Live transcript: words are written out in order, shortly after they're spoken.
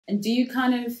And do you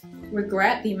kind of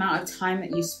regret the amount of time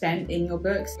that you spent in your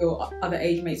books? Your other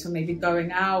age mates were maybe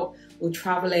going out or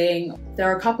traveling.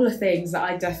 There are a couple of things that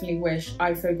I definitely wish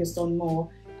I focused on more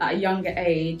at a younger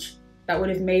age that would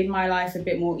have made my life a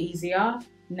bit more easier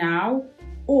now,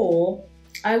 or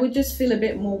I would just feel a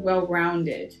bit more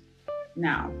well-rounded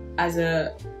now as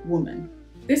a woman.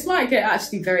 This might get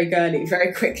actually very girly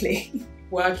very quickly.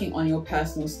 Working on your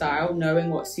personal style, knowing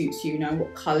what suits you, knowing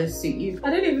what colours suit you. I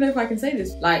don't even know if I can say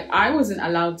this. Like, I wasn't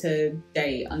allowed to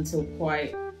date until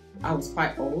I was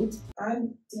quite old. I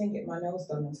didn't get my nails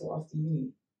done until after uni.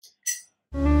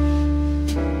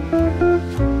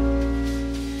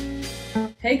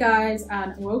 Hey guys,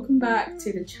 and welcome back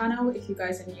to the channel. If you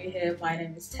guys are new here, my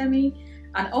name is Temi,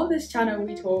 and on this channel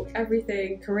we talk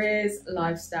everything careers,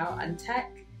 lifestyle and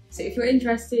tech. So if you're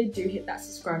interested, do hit that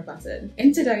subscribe button.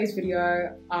 In today's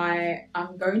video, I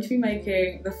am going to be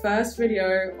making the first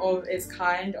video of its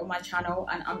kind on my channel,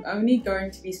 and I'm only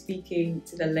going to be speaking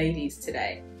to the ladies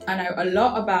today. I know a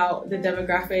lot about the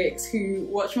demographics who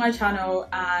watch my channel,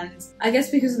 and I guess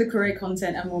because of the career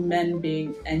content and more men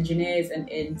being engineers and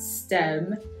in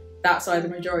STEM, that's why the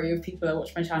majority of people that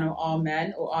watch my channel are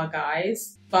men or are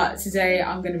guys. But today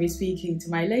I'm going to be speaking to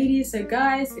my ladies. So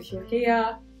guys, if you're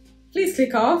here, please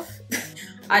click off.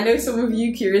 I know some of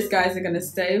you curious guys are gonna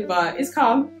stay, but it's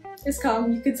calm. It's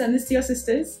calm. You can send this to your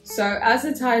sisters. So as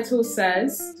the title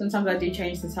says, sometimes I do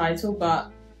change the title,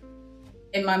 but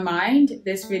in my mind,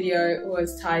 this video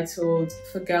was titled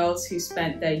For Girls Who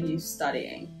Spent Their Youth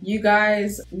Studying. You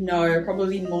guys know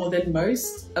probably more than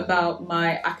most about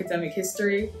my academic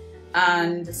history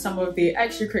and some of the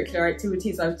extracurricular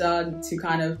activities I've done to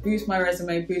kind of boost my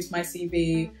resume, boost my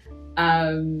CV,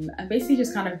 and basically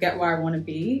just kind of get where I want to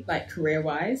be, like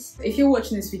career-wise. If you're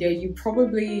watching this video, you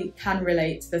probably can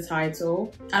relate to the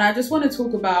title, and I just want to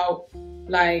talk about,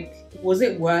 like, was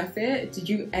it worth it? Did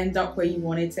you end up where you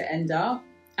wanted to end up?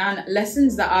 And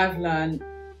lessons that I've learned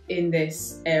in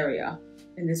this area,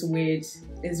 in this weird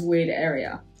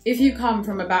area. If you come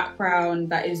from a background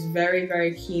that is very,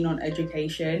 very keen on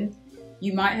education,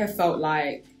 you might have felt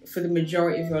like for the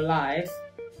majority of your life,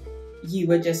 you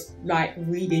were just like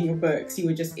reading your books, you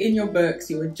were just in your books,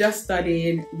 you were just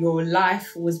studying. Your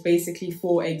life was basically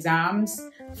for exams,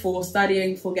 for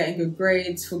studying, for getting good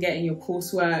grades, for getting your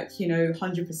coursework, you know,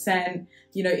 100%.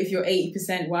 You know, if you're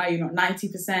 80%, why are you not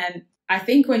 90%? I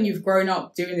think when you've grown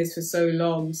up doing this for so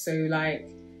long, so like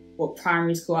what,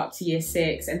 primary school up to year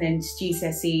 6, and then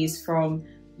GCSEs from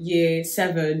year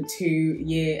 7 to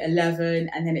year 11,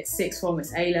 and then it's sixth form,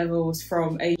 it's A-levels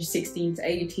from age 16 to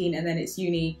 18, and then it's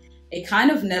uni. It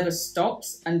kind of never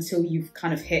stops until you've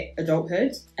kind of hit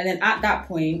adulthood. And then at that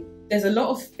point, there's a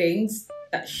lot of things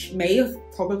that may have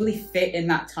probably fit in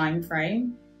that time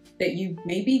frame that you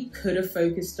maybe could have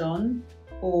focused on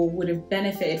or would have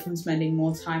benefited from spending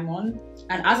more time on.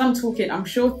 And as I'm talking, I'm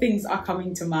sure things are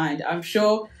coming to mind. I'm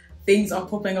sure things are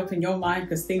popping up in your mind,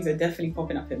 because things are definitely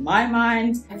popping up in my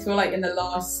mind. I feel like in the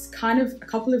last kind of a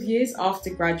couple of years after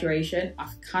graduation,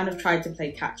 I've kind of tried to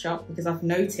play catch up, because I've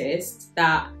noticed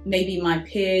that maybe my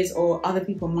peers or other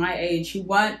people my age who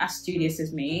weren't as studious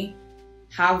as me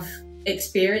have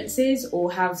experiences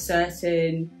or have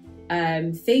certain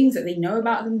things that they know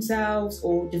about themselves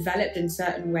or developed in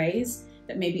certain ways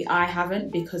that maybe I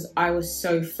haven't, because I was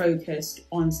so focused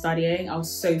on studying. I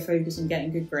was so focused on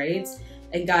getting good grades.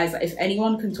 And guys, if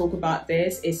anyone can talk about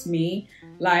this, it's me.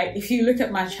 Like, if you look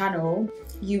at my channel,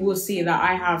 you will see that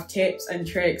I have tips and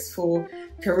tricks for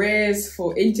careers,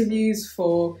 for interviews,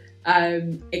 for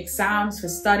exams, for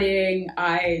studying.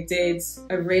 I did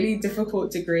a really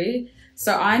difficult degree,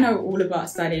 so I know all about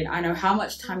studying. I know how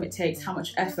much time it takes, how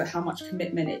much effort, how much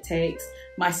commitment it takes.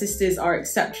 My sisters are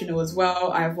exceptional as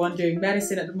well. I have one doing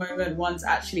medicine at the moment, one's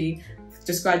actually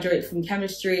just graduated from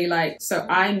chemistry. Like, so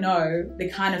I know the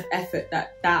kind of effort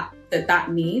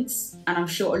that needs, and I'm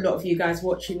sure a lot of you guys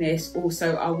watching this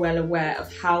also are well aware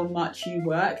of how much you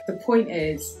work. The point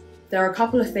is, there are a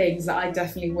couple of things that I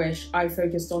definitely wish I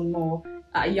focused on more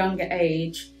at a younger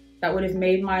age that would have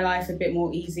made my life a bit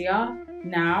more easier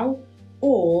now,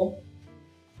 or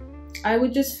I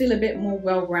would just feel a bit more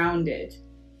well-rounded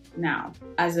now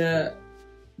as a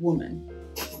woman.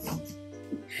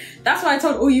 That's why I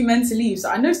told all you men to leave, so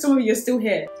I know some of you are still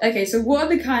here. Okay, so what are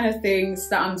the kind of things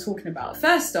that I'm talking about?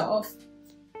 First off,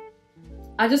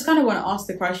 I just kind of want to ask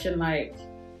the question, like,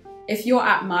 if you're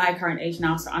at my current age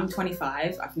now, so I'm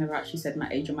 25, I've never actually said my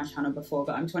age on my channel before,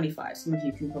 but I'm 25, some of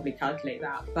you can probably calculate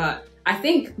that. But I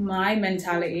think my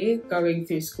mentality going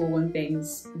through school and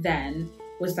things then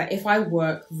was that if I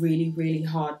work really, really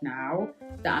hard now,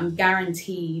 that I'm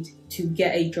guaranteed to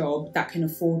get a job that can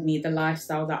afford me the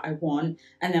lifestyle that I want,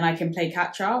 and then I can play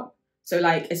catch up. So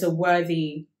like it's a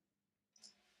worthy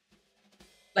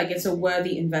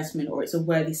investment, or it's a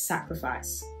worthy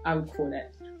sacrifice, I would call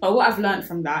it. But what I've learned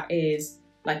from that is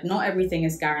like not everything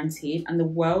is guaranteed, and the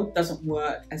world doesn't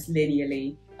work as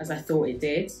linearly as I thought it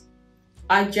did.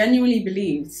 I genuinely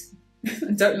believed,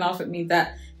 don't laugh at me,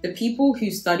 that the people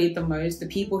who studied the most, the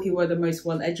people who were the most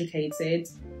well educated,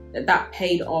 that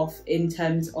paid off in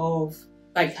terms of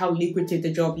like how lucrative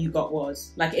the job you got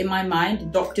was. Like in my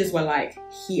mind, doctors were like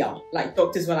here, like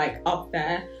doctors were like up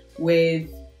there with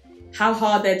how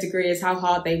hard their degree is, how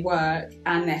hard they work,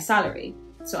 and their salary.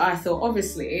 So I thought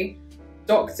obviously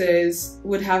doctors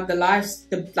would have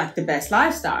the best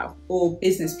lifestyle, or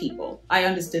business people. I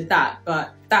understood that,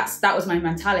 but that was my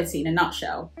mentality in a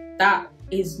nutshell. That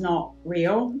is not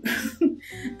real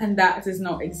and that does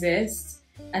not exist.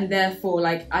 And therefore,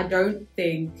 like, I don't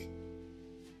think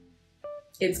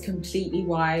it's completely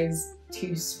wise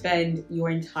to spend your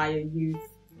entire youth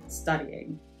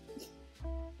studying.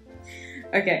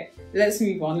 Okay, let's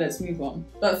move on.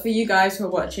 But for you guys who are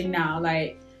watching now,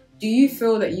 like, do you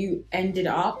feel that you ended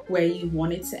up where you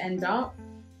wanted to end up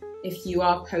if you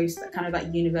are post kind of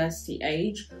that university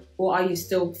age, or are you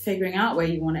still figuring out where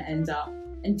you want to end up?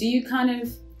 And do you kind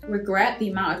of regret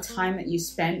the amount of time that you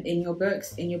spent in your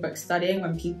books studying,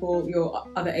 when people, your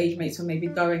other age mates, were maybe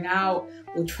going out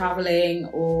or traveling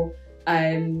or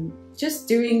just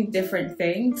doing different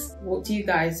things? What do you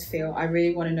guys feel? I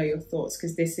really want to know your thoughts,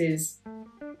 because this is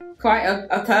quite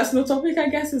a personal topic, I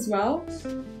guess, as well.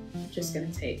 I'm just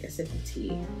gonna take a sip of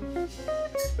tea.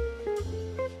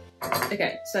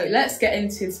 Okay, so let's get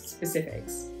into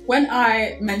specifics. When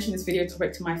I mentioned this video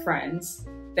topic to my friends,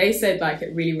 they said like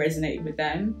it really resonated with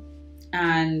them.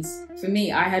 And for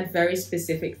me, I had very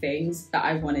specific things that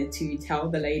I wanted to tell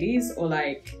the ladies, or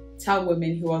like tell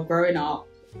women who are growing up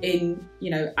in,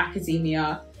 you know,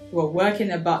 academia, who are working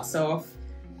their butts off,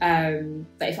 that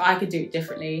if I could do it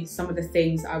differently, some of the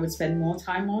things I would spend more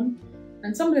time on,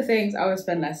 and some of the things I would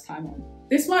spend less time on.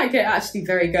 This might get actually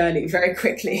very girly very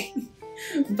quickly,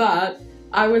 but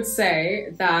I would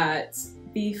say that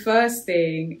the first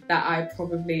thing that I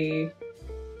probably,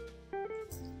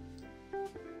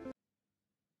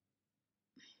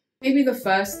 maybe the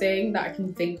first thing that I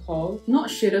can think of, not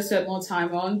should have spent more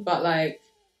time on, but like,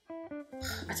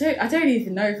 I don't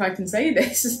even know if I can say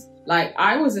this. Like,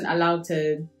 I wasn't allowed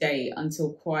to date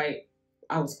until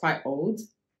I was quite old,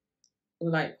 or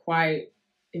like quite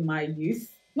in my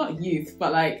youth, not youth,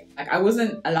 but like I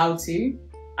wasn't allowed to.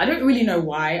 I don't really know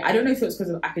why. I don't know if it was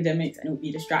because of academics and it would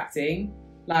be distracting.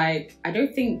 Like, I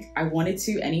don't think I wanted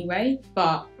to anyway,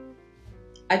 but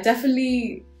I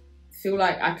definitely feel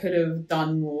like I could have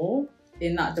done more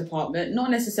in that department.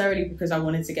 Not necessarily because I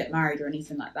wanted to get married or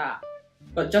anything like that,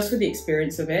 but just for the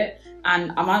experience of it.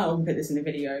 And I might not even put this in the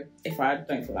video if I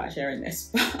don't feel like sharing this,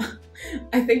 but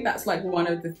I think that's like one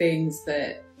of the things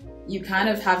that you kind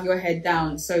of have your head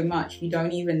down so much you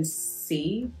don't even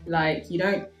see. Like,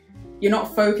 you're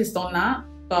not focused on that,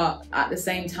 but at the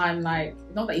same time, like,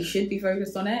 not that you should be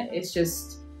focused on it, it's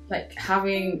just like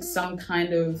having some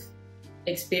kind of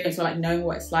experience, or like knowing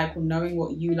what it's like, or knowing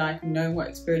what you like, or knowing what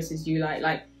experiences you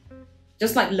like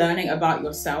just like learning about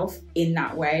yourself in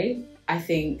that way, I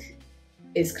think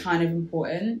is kind of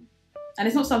important. And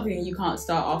it's not something you can't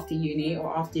start after uni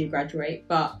or after you graduate,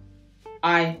 but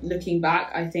looking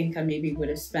back, I think I maybe would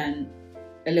have spent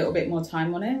a little bit more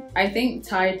time on it. I think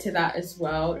tied to that as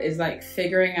well is like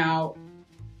figuring out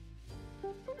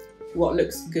what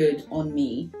looks good on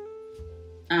me.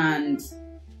 And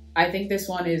I think this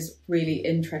one is really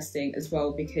interesting as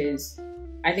well, because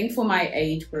I think for my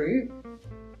age group,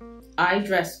 I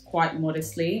dress quite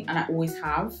modestly, and I always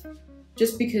have,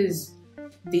 just because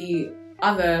the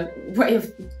other way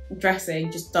of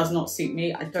dressing just does not suit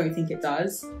me. I don't think it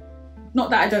does. Not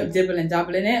that I don't dibble and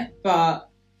dabble in it, but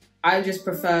I just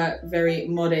prefer very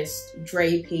modest,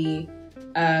 drapey,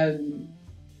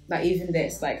 like even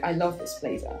this, like I love this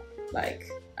blazer, like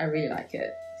I really like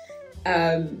it.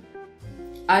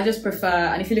 I just prefer,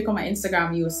 and if you look on my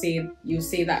Instagram, you'll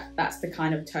see that that's the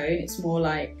kind of tone. It's more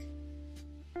like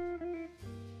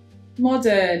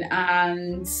modern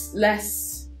and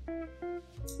less,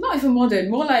 not even modern,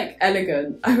 more like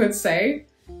elegant, I would say.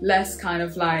 Less kind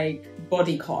of like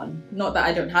bodycon. Not that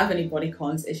I don't have any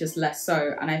bodycons, it's just less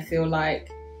so. And I feel like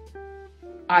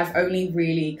I've only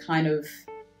really kind of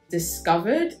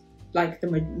discovered like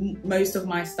most of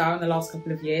my style in the last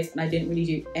couple of years, and I didn't really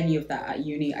do any of that at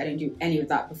uni. I didn't do any of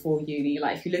that before uni.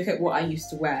 Like, if you look at what I used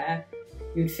to wear,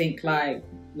 you'd think like,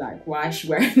 like, why is she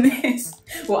wearing this?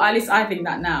 Well, at least I think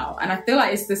that now. And I feel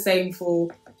like it's the same for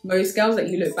most girls, that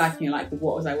you look back and you're like,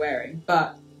 what was I wearing?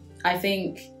 But I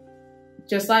think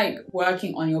just like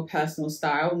working on your personal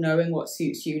style, knowing what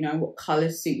suits you, knowing what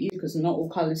colors suit you, because not all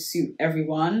colors suit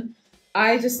everyone.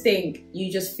 I just think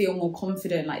you just feel more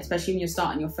confident, like especially when you're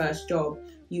starting your first job.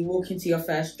 You walk into your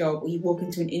first job, or you walk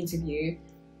into an interview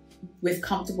with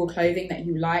comfortable clothing that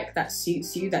you like, that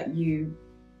suits you, that you,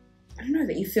 I don't know,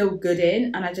 that you feel good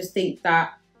in. And I just think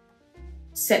that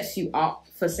sets you up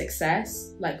for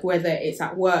success, like whether it's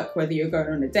at work, whether you're going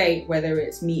on a date, whether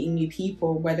it's meeting new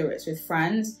people, whether it's with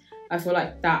friends. I feel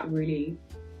like that really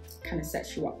kind of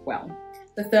sets you up well.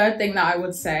 The third thing that I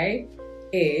would say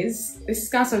is, this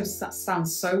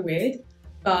sounds so weird,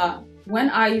 but when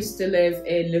I used to live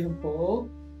in Liverpool,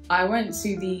 I went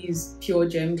to these pure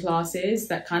gym classes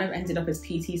that kind of ended up as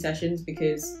PT sessions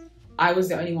because I was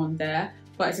the only one there.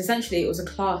 But it's essentially, it was a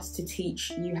class to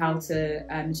teach you how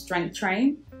to strength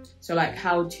train. So like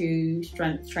how to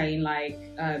strength train like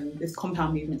this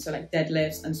compound movement, so like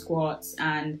deadlifts and squats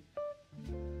and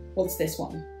what's this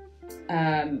one?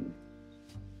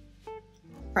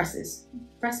 Presses.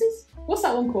 Presses? What's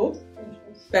that one called?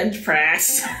 Bench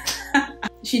press.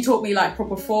 She taught me like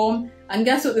proper form, and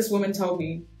guess what this woman told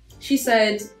me? She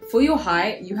said, for your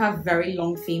height, you have very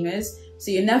long femurs,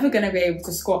 so you're never gonna be able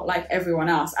to squat like everyone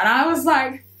else. And I was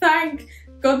like, thank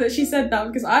God that she said that,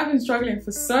 because I've been struggling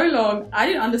for so long. I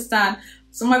didn't understand.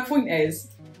 So my point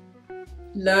is,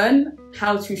 learn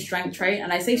how to strength train.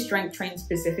 And I say strength train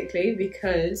specifically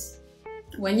because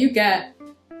when you get,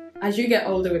 as you get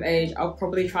older with age, I'll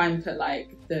probably try and put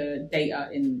like the data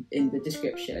in the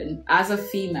description. As a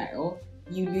female,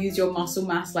 you lose your muscle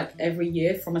mass like every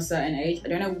year from a certain age. I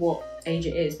don't know what age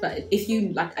it is, but if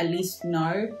you like at least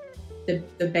know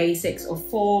the basics of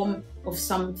form, of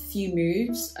some few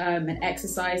moves and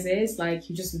exercises, like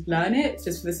you just learn it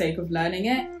just for the sake of learning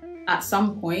it. At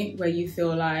some point where you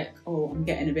feel like, oh, I'm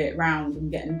getting a bit round, I'm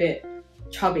getting a bit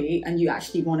chubby, and you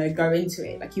actually want to go into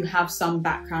it, like you have some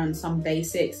background, some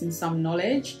basics and some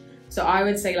knowledge. So I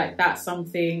would say like that's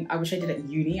something I wish I did at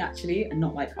uni actually, and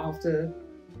not like after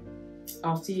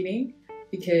uni,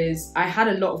 because I had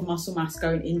a lot of muscle mass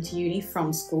going into uni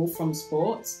from school, from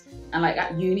sports, and like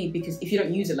at uni, because if you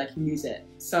don't use it, like you lose it.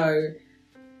 So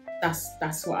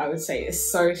that's what I would say. It's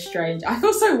so strange. I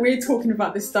feel so weird talking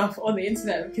about this stuff on the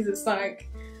internet, because it's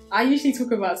like I usually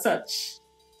talk about such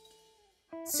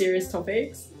serious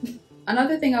topics.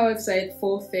 Another thing I would say, the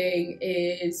fourth thing,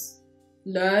 is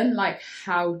learn like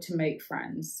how to make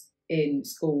friends in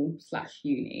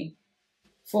school/uni.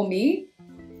 For me,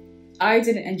 I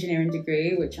did an engineering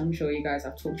degree, which I'm sure you guys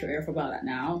have talked your ear off about that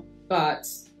now. But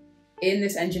in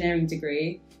this engineering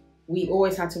degree, we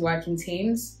always had to work in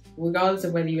teams, regardless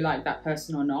of whether you like that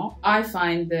person or not. I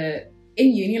find that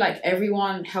in uni, like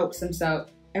everyone helps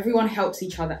themselves, everyone helps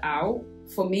each other out.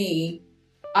 For me,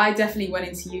 I definitely went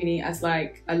into uni as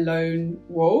like a lone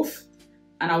wolf,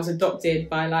 and I was adopted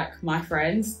by like my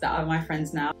friends that are my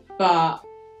friends now. But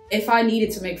if I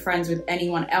needed to make friends with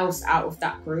anyone else out of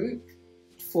that group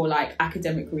for like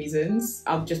academic reasons,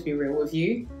 I'll just be real with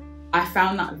you, I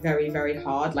found that very, very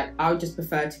hard. Like I would just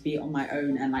prefer to be on my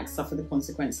own and like suffer the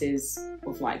consequences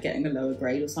of like getting a lower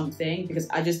grade or something, because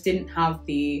I just didn't have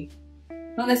the,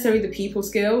 not necessarily the people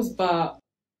skills, but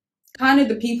kind of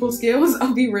the people skills,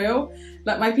 I'll be real.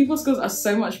 Like my people skills are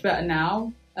so much better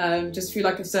now, just through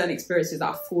like a certain experiences that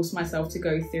I forced myself to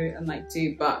go through and like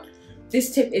do. But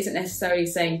this tip isn't necessarily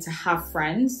saying to have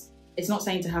friends. It's not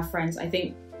saying to have friends. I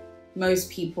think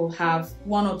most people have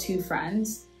one or two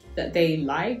friends that they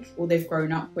like or they've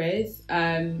grown up with.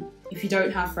 If you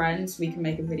don't have friends, we can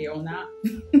make a video on that.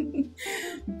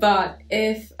 But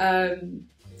if,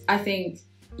 I think,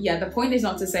 yeah, the point is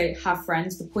not to say have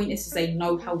friends. The point is to say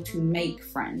know how to make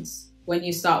friends. When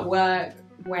you start work,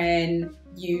 when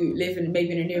you live in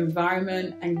maybe in a new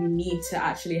environment and you need to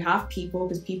actually have people,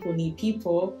 because people need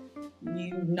people,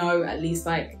 you know at least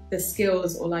like the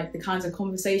skills or like the kinds of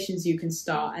conversations you can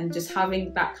start, and just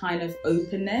having that kind of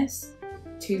openness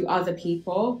to other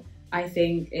people, I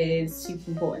think is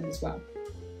super important as well.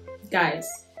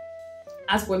 Guys,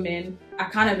 as women, I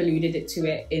kind of alluded to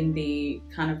it in the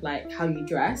kind of like how you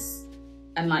dress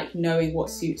and like knowing what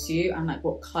suits you and like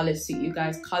what colors suit you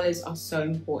guys. Colors are so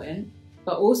important,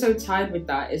 but also tied with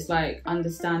that is like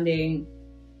understanding,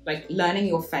 like learning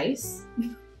your face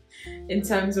in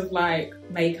terms of like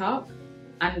makeup.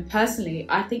 And personally,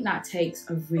 I think that takes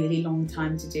a really long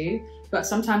time to do. But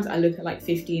sometimes I look at like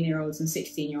 15-year-olds and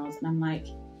 16-year-olds and I'm like,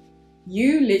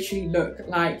 you literally look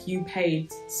like you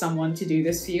paid someone to do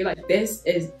this for you. Like this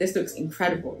looks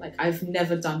incredible. Like I've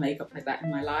never done makeup like that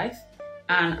in my life.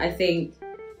 And I think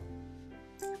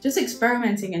just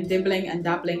experimenting and dibbling and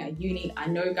dabbling at uni. I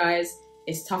know, guys,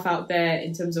 it's tough out there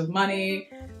in terms of money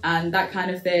and that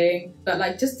kind of thing, but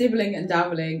like just dibbling and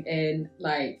dabbling in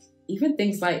like even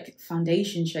things like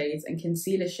foundation shades and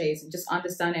concealer shades, and just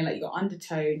understanding like your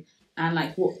undertone and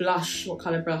like what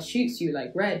color blush suits you,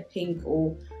 like red, pink,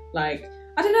 or like,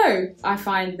 I don't know. I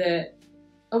find that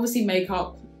obviously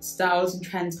makeup styles and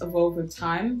trends evolve with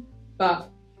time, but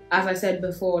as I said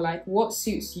before, like what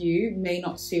suits you may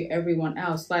not suit everyone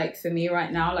else. Like for me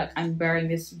right now, like I'm wearing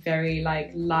this very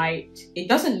like light, it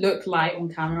doesn't look light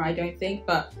on camera, I don't think,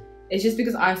 but it's just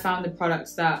because I found the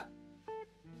products that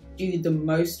do the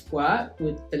most work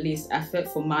with the least effort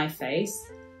for my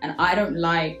face. And I don't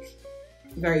like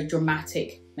very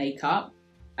dramatic makeup.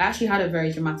 I actually had a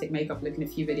very dramatic makeup look in a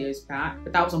few videos back,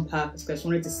 but that was on purpose because I just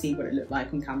wanted to see what it looked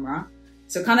like on camera.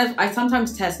 So kind of, I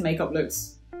sometimes test makeup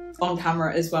looks on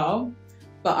camera as well,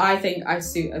 but I think I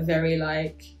suit a very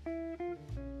like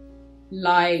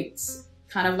light,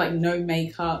 kind of like no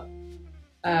makeup.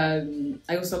 I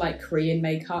also like Korean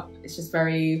makeup. It's just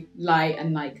very light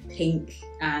and like pink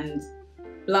and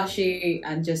blushy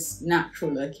and just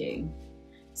natural looking.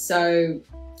 So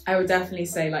I would definitely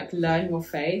say like learn your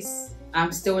face.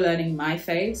 I'm still learning my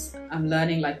face. I'm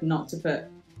learning like not to put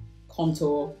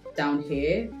contour down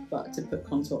here, but to put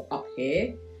contour up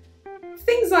here.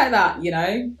 Things like that, you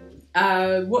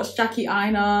know. Watch Jackie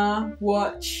Aina,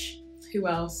 watch, who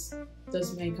else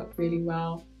does makeup really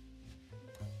well?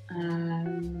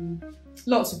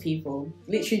 Lots of people.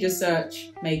 Literally just search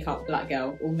makeup black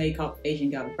girl or makeup Asian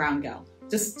girl, brown girl.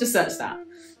 Just search that.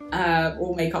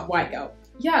 Or makeup white girl.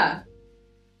 Yeah,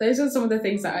 those are some of the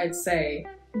things that I'd say.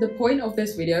 The point of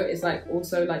this video is like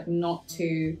also like not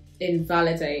to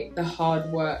invalidate the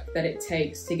hard work that it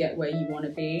takes to get where you want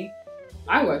to be.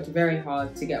 I worked very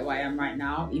hard to get where I am right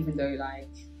now, even though like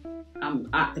I'm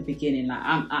at the beginning,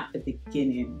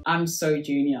 I'm so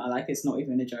junior, like it's not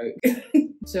even a joke.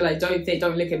 So like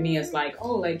don't look at me as like,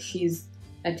 oh, like she's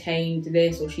attained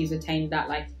this or she's attained that.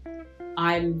 Like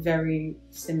I'm very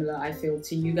similar, I feel,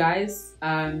 to you guys.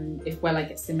 If we're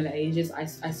like at similar ages, I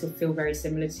still feel very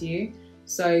similar to you.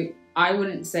 So I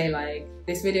wouldn't say like,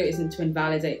 this video isn't to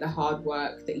invalidate the hard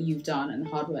work that you've done and the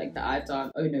hard work that I've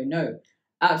done. Oh no,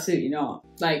 absolutely not.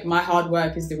 Like my hard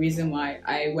work is the reason why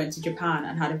I went to Japan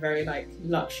and had a very like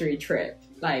luxury trip.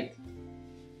 Like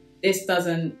this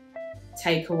doesn't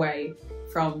take away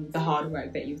from the hard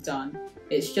work that you've done.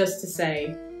 It's just to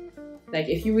say, like,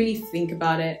 if you really think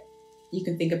about it, you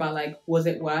can think about like, was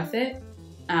it worth it?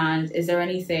 And is there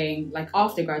anything like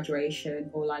after graduation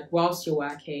or like whilst you're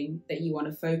working that you want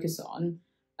to focus on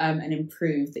and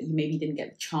improve that you maybe didn't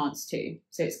get the chance to?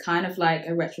 So it's kind of like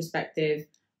a retrospective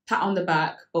pat on the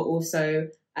back, but also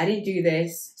I didn't do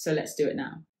this, so let's do it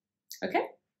now. Okay?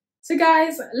 So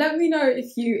guys, let me know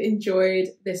if you enjoyed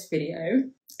this video.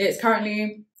 It's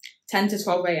currently 10 to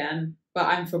 12 a.m, but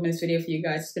I'm filming this video for you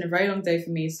guys. It's been a very long day for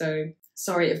me, so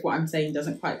sorry if what I'm saying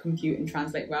doesn't quite compute and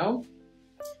translate well.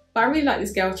 But I really like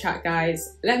this girl chat,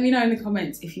 guys. Let me know in the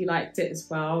comments if you liked it as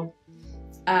well.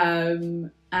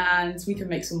 And we can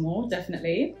make some more,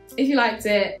 definitely. If you liked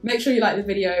it, make sure you like the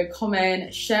video,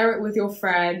 comment, share it with your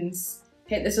friends,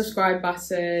 hit the subscribe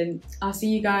button. I'll see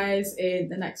you guys in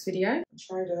the next video. I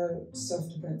tried a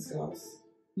self-defense class,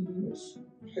 which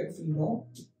hopefully not,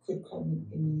 could come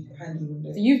in handy one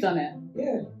day. So you've done it?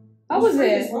 Yeah. How was it?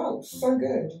 As well. So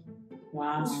good.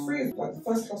 Wow. It's free. Like the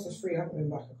first class was free. I haven't been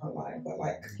back, I can't lie. But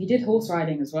like, you did horse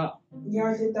riding as well. Yeah,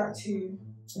 I did that too.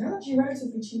 And that's actually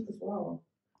relatively cheap as well.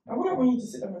 I wouldn't want you to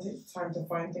sit down and take the time to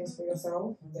find things for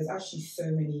yourself. There's actually so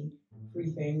many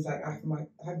free things. Like I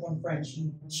have one friend,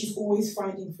 she's always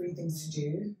finding free things to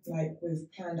do. Like we've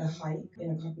planned a hike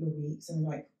in a couple of weeks and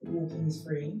like walking is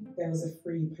free. There was a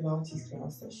free Pilates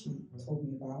class that she told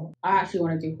me about. I actually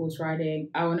want to do horse riding.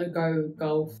 I want to go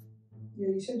golf. Yeah,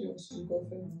 you said you wanted to do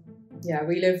golfing. Yeah,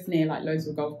 we live near like loads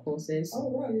of golf courses.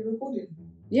 Oh right, you're recording.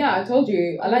 Yeah, I told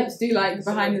you. I like to do like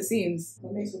behind the scenes.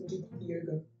 My mates want to do puppy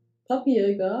yoga. Puppy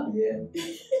yoga? Yeah.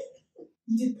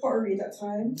 You did pottery that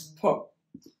time?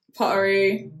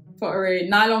 Pottery,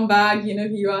 nylon bag, you know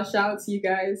who you are, shout out to you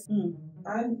guys.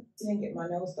 I didn't get my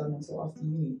nails done until after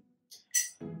uni.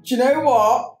 Do you know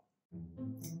what?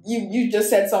 You just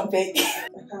said something.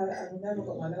 Like I never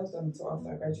got my nails done until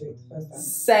after I graduated the first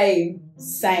time.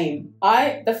 Same.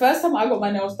 The first time I got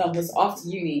my nails done was after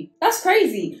uni. That's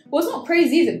crazy. Well, it's not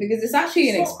crazy, is it? Because it's actually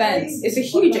an expense. Crazy, it's a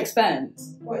huge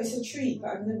expense. But it's a treat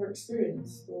that I've never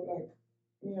experienced. Or like,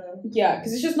 you know. Yeah,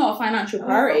 because it's just not a financial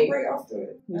priority. I felt great after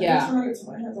it. And yeah. When I looked at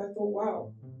my hands, I thought,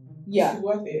 wow. Yeah. This is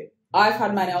worth it. I've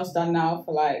had my nails done now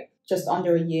for like just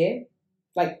under a year,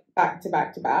 like back to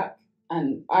back to back.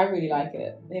 and I really like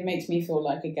it. It makes me feel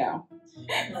like a girl.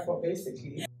 No, but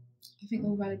basically, I think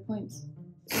all valid points.